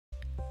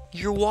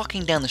You're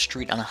walking down the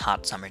street on a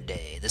hot summer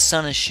day. The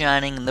sun is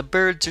shining and the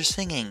birds are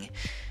singing.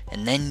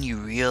 And then you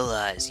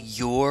realize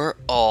you're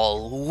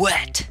all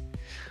wet.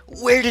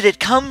 Where did it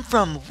come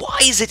from? Why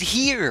is it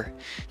here?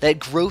 That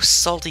gross,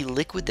 salty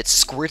liquid that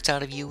squirts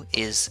out of you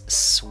is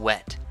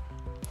sweat.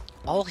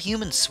 All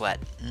humans sweat.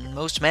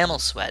 Most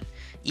mammals sweat.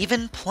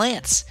 Even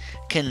plants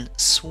can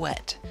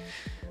sweat.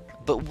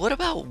 But what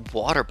about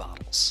water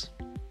bottles?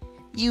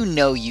 You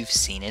know you've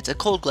seen it. A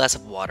cold glass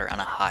of water on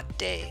a hot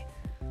day.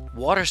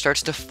 Water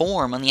starts to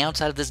form on the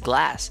outside of this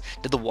glass.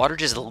 Did the water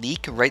just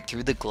leak right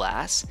through the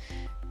glass?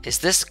 Is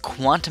this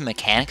quantum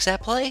mechanics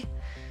at play?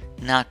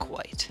 Not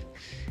quite.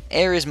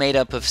 Air is made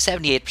up of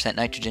 78%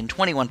 nitrogen,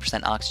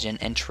 21% oxygen,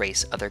 and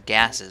trace other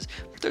gases.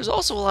 But there's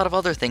also a lot of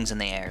other things in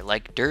the air,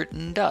 like dirt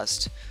and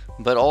dust,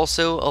 but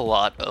also a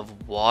lot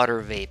of water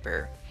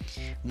vapor.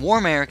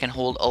 Warm air can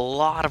hold a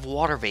lot of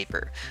water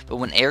vapor, but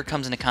when air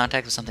comes into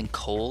contact with something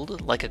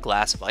cold, like a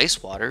glass of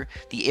ice water,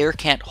 the air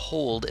can't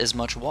hold as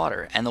much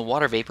water, and the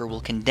water vapor will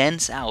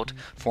condense out,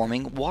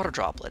 forming water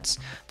droplets.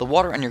 The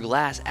water in your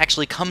glass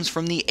actually comes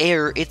from the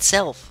air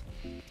itself.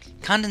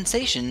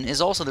 Condensation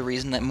is also the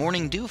reason that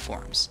morning dew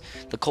forms.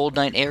 The cold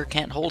night air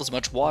can't hold as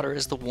much water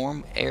as the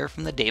warm air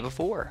from the day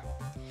before.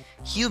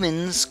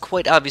 Humans,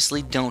 quite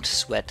obviously, don't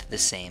sweat the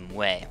same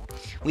way.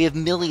 We have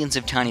millions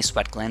of tiny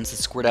sweat glands that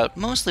squirt out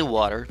mostly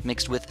water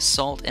mixed with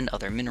salt and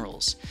other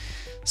minerals.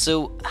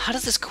 So how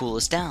does this cool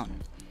us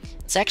down?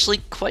 It's actually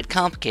quite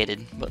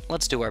complicated, but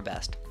let's do our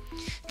best.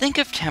 Think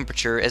of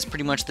temperature as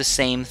pretty much the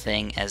same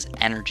thing as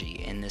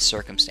energy in this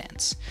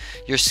circumstance.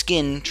 Your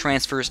skin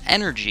transfers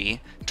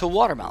energy to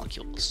water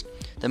molecules.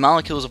 The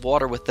molecules of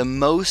water with the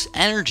most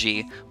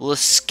energy will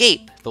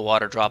escape the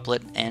water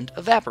droplet and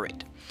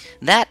evaporate.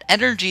 That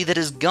energy that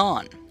is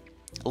gone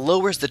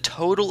lowers the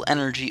total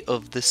energy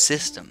of the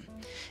system.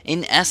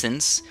 In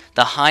essence,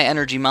 the high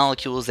energy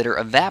molecules that are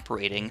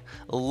evaporating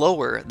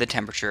lower the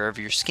temperature of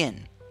your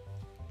skin.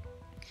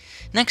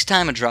 Next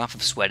time a drop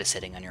of sweat is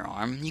sitting on your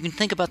arm, you can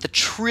think about the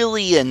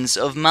trillions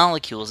of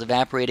molecules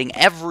evaporating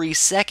every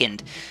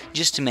second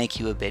just to make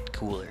you a bit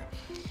cooler.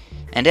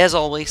 And as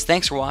always,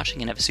 thanks for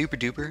watching and have a super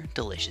duper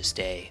delicious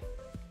day.